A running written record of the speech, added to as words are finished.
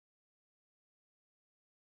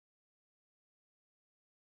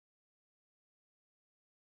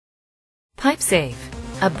PipeSafe,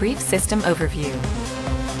 a brief system overview.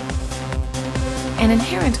 An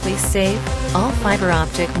inherently safe, all-fiber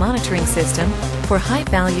optic monitoring system for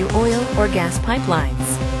high-value oil or gas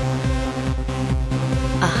pipelines.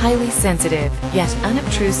 A highly sensitive, yet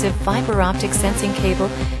unobtrusive fiber optic sensing cable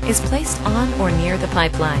is placed on or near the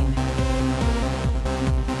pipeline.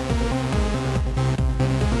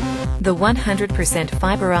 The 100%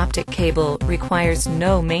 fiber optic cable requires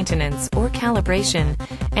no maintenance or calibration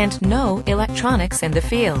and no electronics in the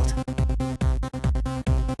field.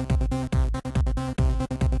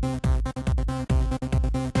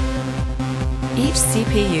 Each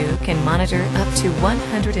CPU can monitor up to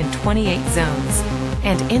 128 zones,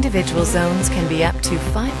 and individual zones can be up to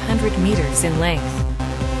 500 meters in length.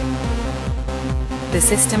 The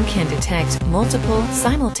system can detect multiple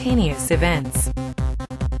simultaneous events.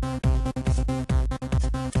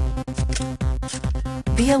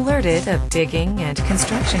 Be alerted of digging and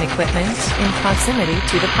construction equipment in proximity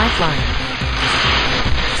to the pipeline.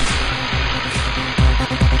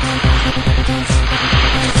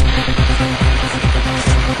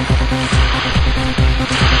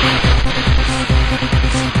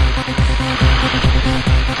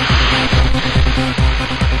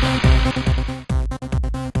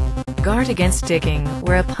 Guard against digging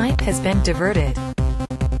where a pipe has been diverted.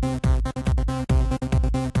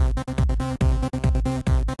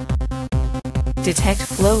 Detect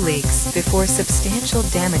flow leaks before substantial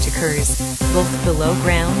damage occurs, both below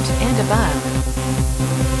ground and above.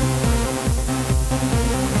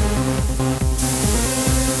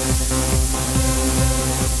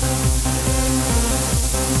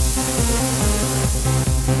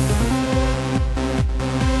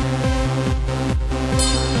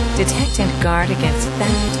 Detect and guard against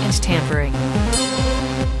theft and tampering.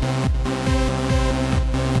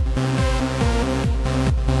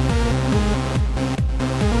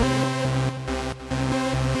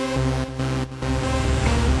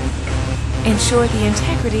 Ensure the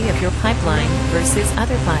integrity of your pipeline versus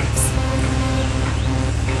other pipes.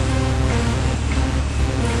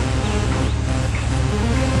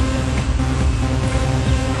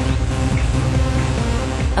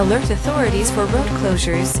 Alert authorities for road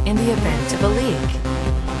closures in the event of a leak.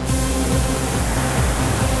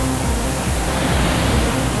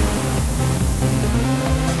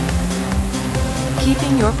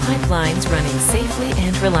 Keeping your pipelines running safely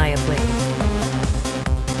and reliably.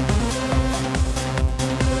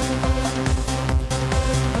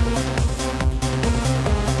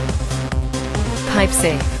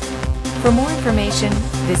 PipeSafe. For more information,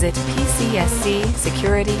 visit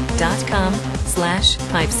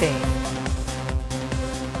PCScsecurity.com/PipeSafe.